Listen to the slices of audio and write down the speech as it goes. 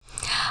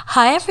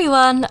Hi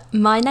everyone,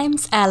 my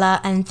name's Ella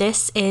and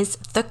this is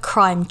The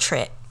Crime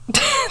Trick.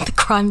 The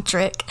Crime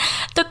Trick.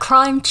 The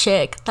Crime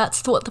Chick.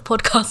 That's what the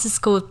podcast is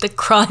called, The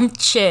Crime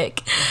Chick.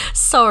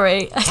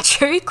 Sorry, a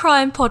true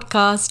crime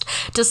podcast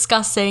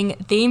discussing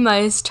the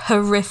most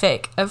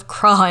horrific of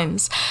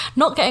crimes.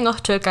 Not getting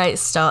off to a great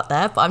start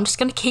there, but I'm just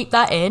going to keep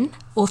that in.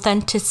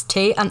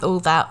 Authenticity and all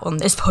that on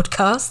this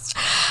podcast.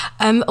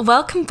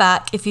 Welcome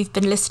back if you've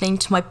been listening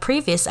to my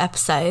previous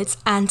episodes,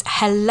 and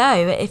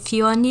hello if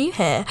you are new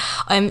here.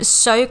 I'm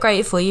so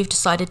grateful you've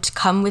decided to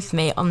come with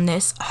me on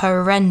this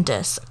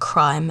horrendous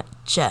crime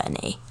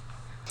journey.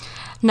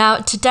 Now,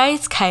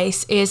 today's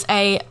case is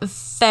a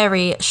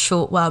very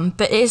short one,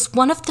 but it is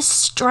one of the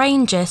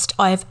strangest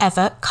I've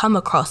ever come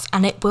across,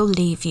 and it will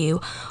leave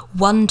you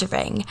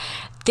wondering.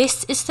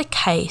 This is the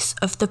case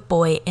of the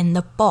boy in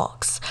the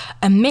box,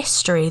 a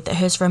mystery that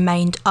has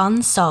remained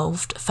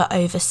unsolved for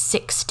over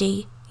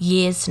 60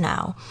 years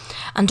now.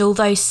 And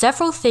although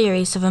several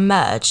theories have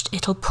emerged,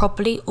 it'll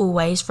probably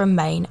always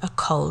remain a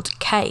cold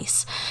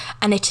case.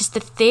 And it is the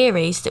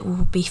theories that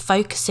we'll be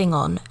focusing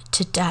on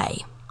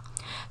today.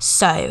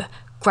 So,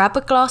 grab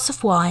a glass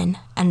of wine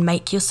and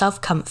make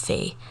yourself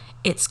comfy.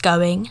 It's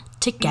going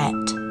to get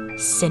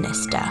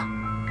sinister.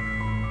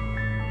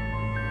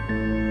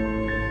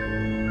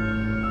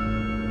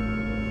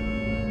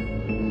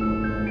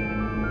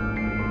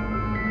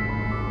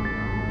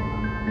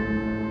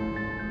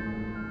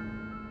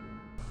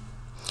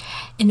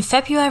 In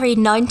February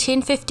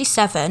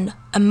 1957,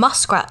 a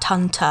muskrat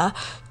hunter,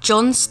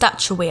 John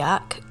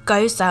Stachowiak,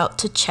 goes out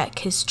to check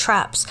his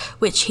traps,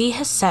 which he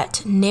has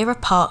set near a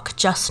park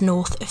just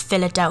north of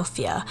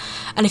Philadelphia.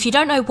 And if you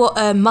don't know what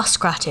a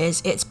muskrat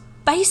is, it's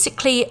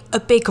basically a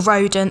big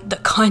rodent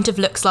that kind of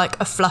looks like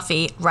a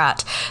fluffy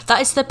rat.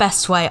 That is the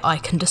best way I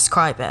can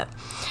describe it.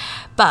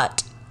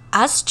 But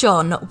as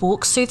John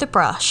walks through the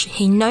brush,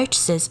 he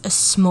notices a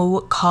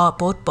small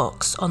cardboard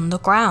box on the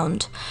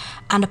ground,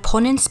 and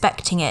upon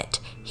inspecting it,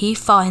 he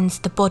finds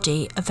the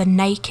body of a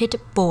naked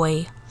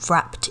boy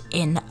wrapped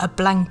in a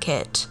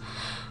blanket.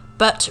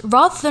 But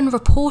rather than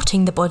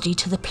reporting the body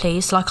to the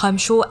police like I'm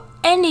sure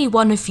any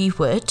one of you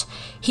would,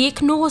 he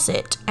ignores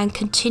it and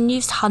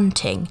continues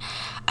hunting,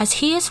 as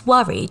he is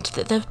worried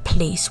that the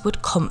police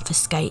would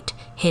confiscate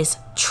his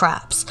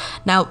traps.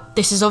 Now,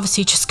 this is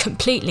obviously just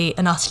completely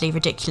and utterly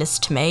ridiculous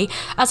to me,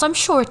 as I'm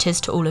sure it is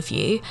to all of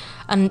you,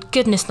 and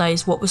goodness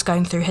knows what was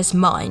going through his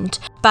mind.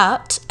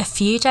 But a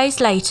few days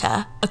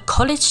later, a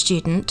college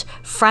student,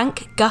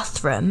 Frank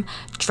Guthrum,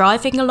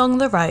 driving along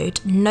the road,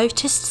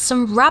 noticed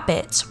some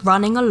rabbits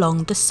running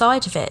along the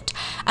side of it,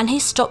 and he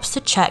stops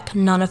to check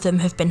none of them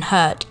have been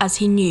hurt, as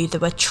he knew there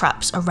were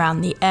traps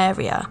around the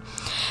area.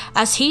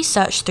 As he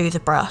searched through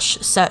the brush,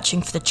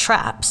 searching for the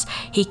traps,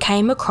 he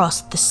came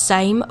across the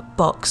same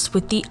box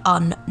with the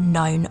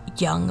unknown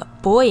young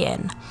boy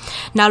in.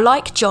 Now,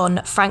 like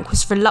John, Frank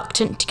was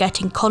reluctant to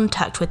get in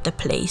contact with the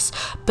police,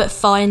 but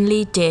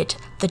finally did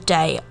the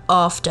day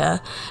after.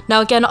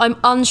 Now, again, I'm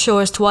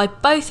unsure as to why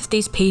both of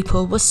these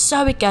people were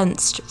so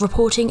against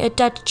reporting a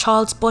dead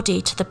child's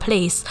body to the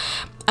police,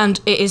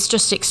 and it is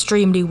just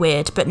extremely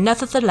weird, but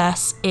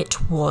nevertheless,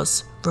 it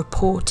was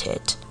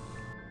reported.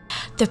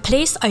 The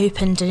police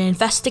opened an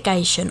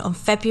investigation on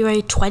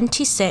February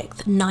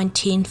 26,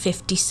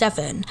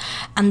 1957,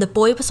 and the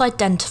boy was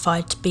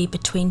identified to be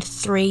between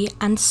 3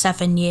 and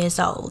 7 years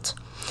old.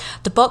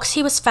 The box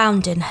he was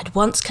found in had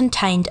once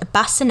contained a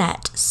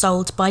bassinet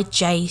sold by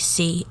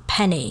J.C.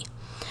 Penney.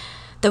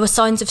 There were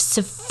signs of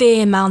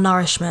severe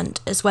malnourishment,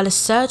 as well as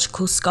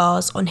surgical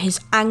scars on his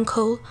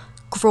ankle,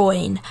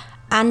 groin,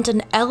 and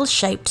an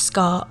L-shaped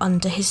scar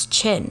under his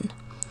chin.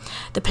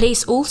 The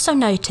police also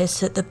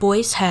noticed that the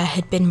boy's hair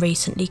had been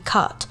recently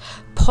cut,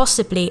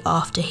 possibly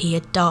after he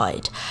had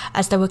died,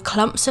 as there were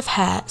clumps of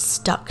hair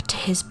stuck to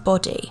his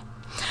body.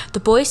 The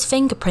boy's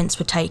fingerprints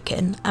were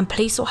taken, and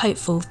police were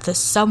hopeful that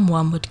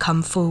someone would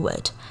come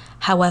forward.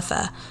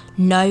 However,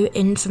 no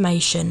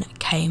information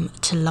came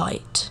to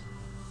light.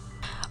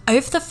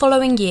 Over the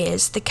following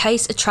years, the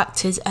case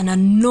attracted an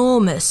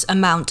enormous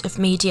amount of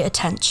media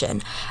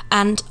attention,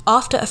 and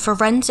after a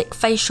forensic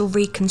facial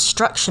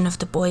reconstruction of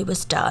the boy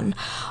was done,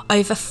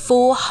 over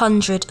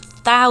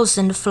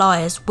 400,000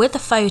 flyers with a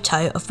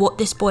photo of what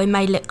this boy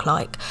may look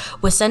like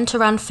were sent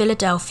around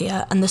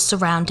Philadelphia and the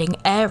surrounding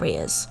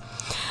areas.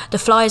 The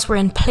flyers were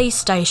in police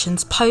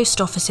stations, post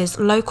offices,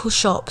 local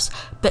shops,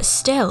 but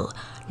still,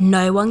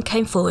 no one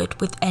came forward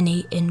with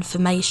any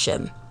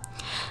information.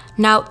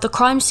 Now, the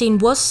crime scene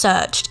was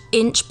searched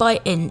inch by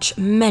inch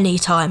many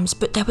times,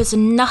 but there was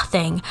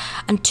nothing,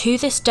 and to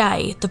this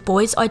day, the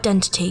boy's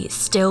identity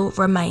still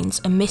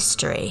remains a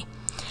mystery.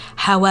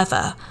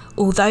 However,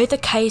 although the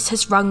case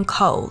has run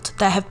cold,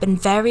 there have been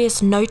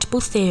various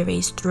notable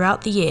theories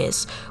throughout the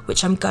years,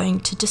 which I'm going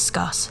to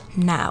discuss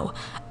now,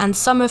 and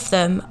some of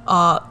them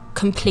are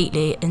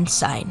completely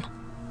insane.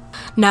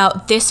 Now,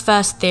 this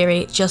first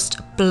theory just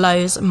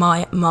blows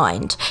my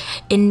mind.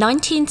 In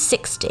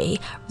 1960,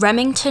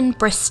 Remington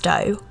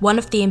Bristow, one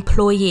of the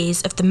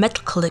employees of the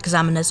medical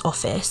examiner's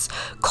office,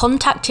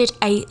 contacted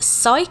a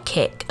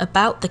psychic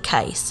about the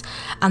case,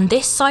 and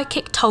this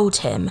psychic told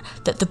him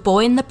that the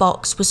boy in the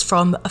box was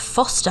from a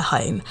foster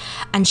home,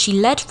 and she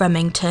led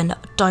Remington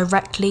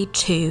directly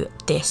to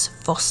this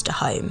foster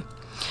home.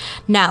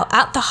 Now,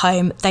 at the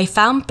home, they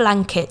found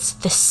blankets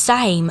the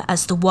same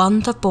as the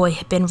one the boy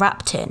had been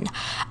wrapped in,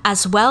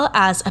 as well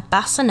as a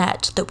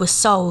bassinet that was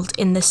sold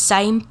in the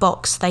same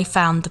box they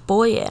found the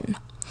boy in.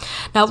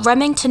 Now,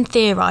 Remington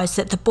theorised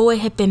that the boy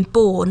had been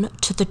born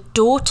to the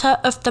daughter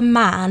of the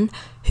man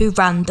who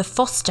ran the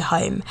foster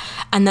home,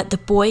 and that the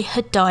boy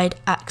had died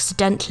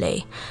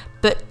accidentally.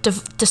 But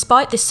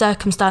despite this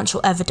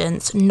circumstantial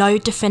evidence, no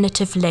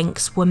definitive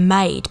links were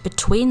made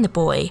between the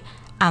boy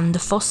and the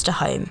foster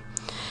home.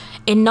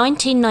 In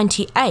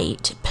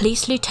 1998,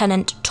 Police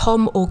Lieutenant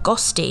Tom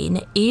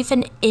Augustine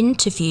even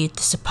interviewed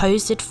the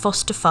supposed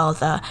foster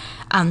father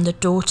and the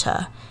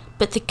daughter,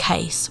 but the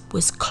case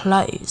was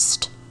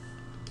closed.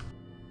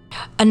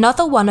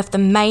 Another one of the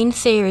main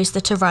theories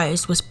that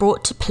arose was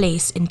brought to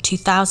police in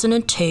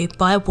 2002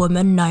 by a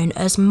woman known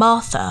as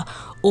Martha,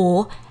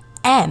 or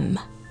M.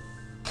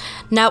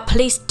 Now,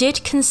 police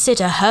did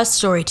consider her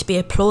story to be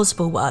a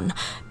plausible one,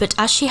 but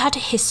as she had a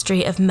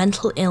history of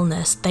mental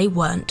illness, they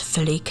weren't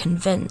fully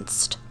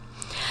convinced.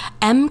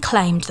 M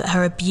claimed that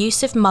her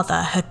abusive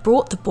mother had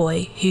brought the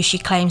boy, who she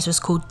claims was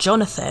called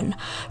Jonathan,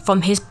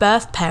 from his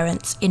birth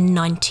parents in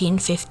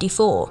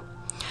 1954.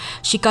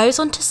 She goes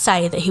on to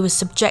say that he was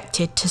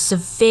subjected to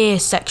severe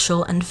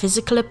sexual and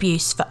physical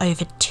abuse for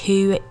over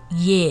 2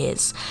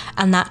 years,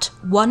 and that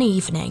one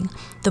evening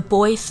the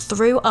boy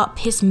threw up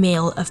his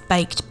meal of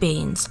baked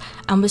beans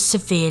and was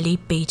severely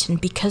beaten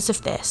because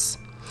of this.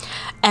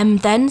 M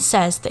then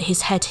says that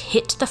his head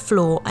hit the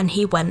floor and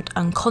he went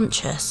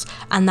unconscious,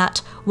 and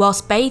that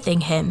whilst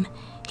bathing him,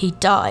 he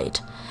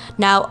died.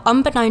 Now,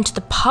 unbeknown to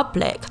the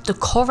public, the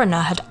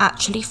coroner had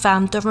actually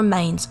found the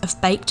remains of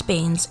baked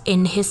beans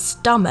in his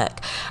stomach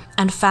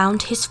and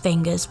found his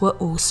fingers were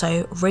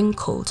also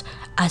wrinkled,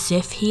 as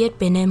if he had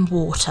been in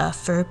water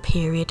for a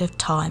period of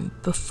time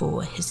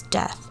before his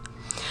death.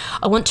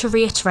 I want to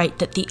reiterate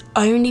that the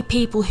only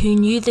people who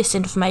knew this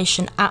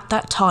information at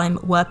that time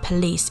were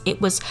police.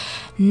 It was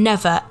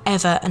never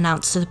ever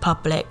announced to the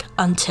public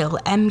until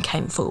M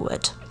came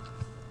forward.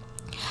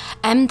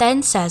 M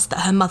then says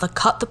that her mother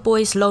cut the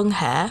boy's long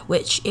hair,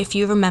 which, if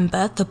you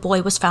remember, the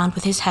boy was found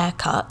with his hair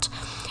cut,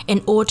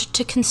 in order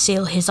to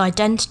conceal his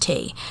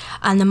identity,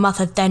 and the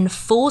mother then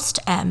forced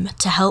M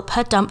to help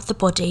her dump the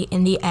body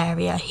in the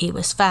area he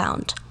was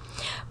found.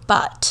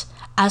 But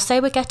as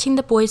they were getting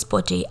the boy's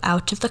body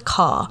out of the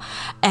car,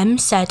 M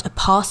said a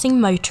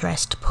passing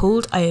motorist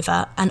pulled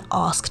over and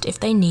asked if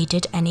they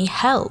needed any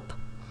help.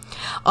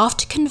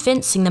 After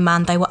convincing the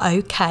man they were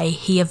okay,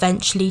 he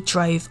eventually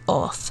drove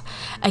off.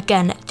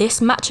 Again,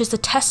 this matches the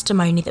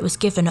testimony that was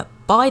given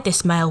by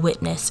this male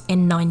witness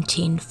in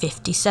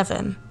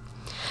 1957.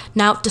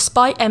 Now,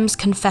 despite M's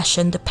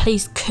confession, the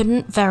police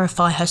couldn't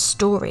verify her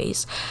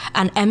stories,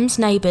 and M's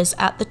neighbours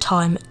at the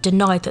time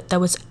denied that there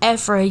was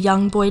ever a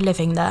young boy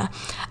living there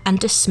and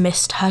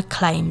dismissed her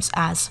claims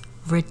as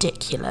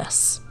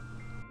ridiculous.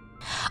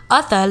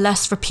 Other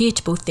less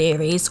reputable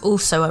theories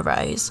also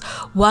arose,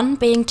 one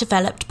being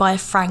developed by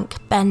Frank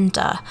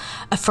Bender,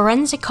 a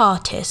forensic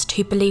artist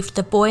who believed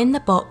the boy in the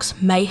box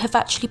may have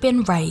actually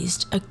been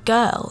raised a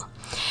girl.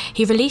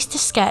 He released a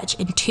sketch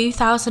in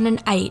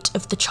 2008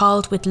 of the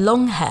child with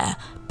long hair,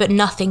 but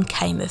nothing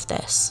came of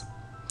this.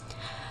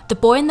 The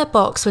boy in the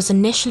box was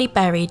initially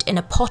buried in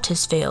a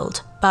potter's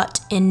field, but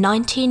in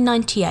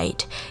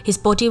 1998 his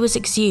body was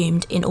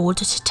exhumed in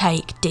order to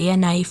take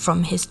DNA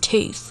from his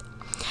tooth.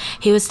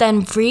 He was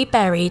then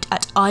reburied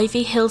at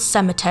Ivy Hill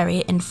Cemetery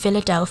in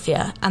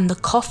Philadelphia, and the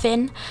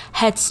coffin,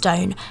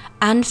 headstone,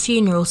 and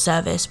funeral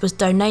service was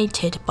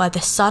donated by the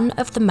son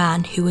of the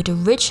man who had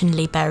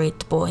originally buried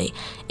the boy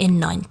in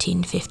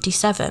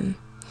 1957.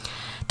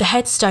 The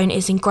headstone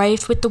is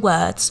engraved with the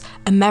words,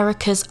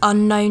 "America's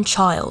Unknown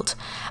Child,"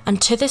 and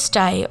to this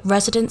day,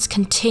 residents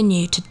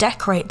continue to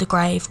decorate the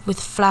grave with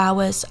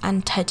flowers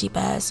and teddy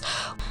bears.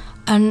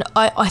 And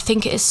I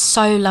think it is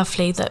so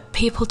lovely that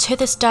people to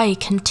this day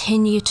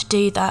continue to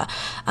do that.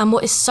 And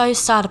what is so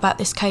sad about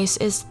this case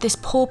is this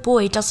poor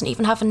boy doesn't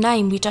even have a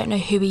name. We don't know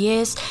who he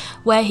is,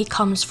 where he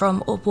comes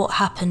from, or what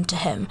happened to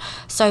him.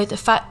 So the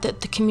fact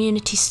that the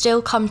community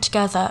still come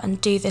together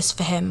and do this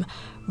for him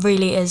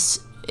really it's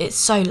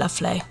so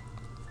lovely.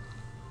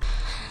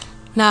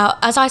 Now,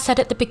 as I said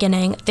at the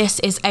beginning, this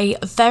is a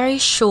very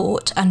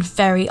short and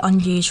very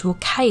unusual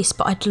case,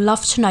 but I'd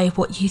love to know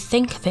what you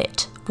think of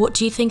it. What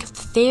do you think of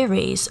the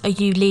theories? Are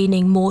you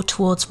leaning more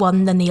towards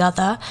one than the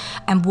other?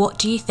 And what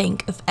do you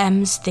think of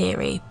M's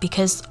theory?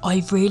 Because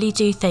I really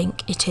do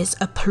think it is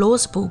a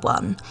plausible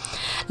one.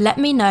 Let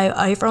me know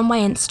over on my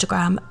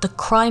Instagram, The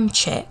Crime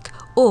Chick,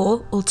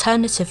 Or,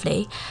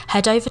 alternatively,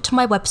 head over to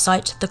my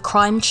website,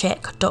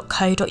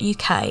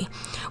 thecrimechick.co.uk,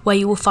 where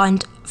you will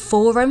find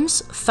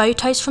forums,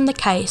 photos from the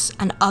case,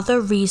 and other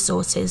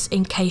resources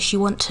in case you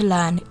want to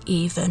learn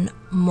even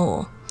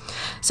more.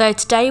 So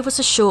today was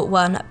a short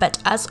one, but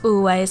as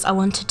always, I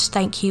wanted to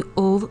thank you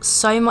all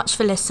so much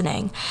for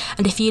listening.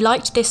 And if you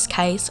liked this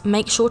case,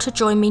 make sure to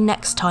join me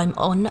next time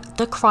on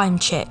The Crime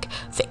Chick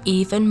for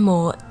even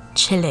more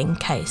chilling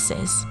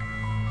cases.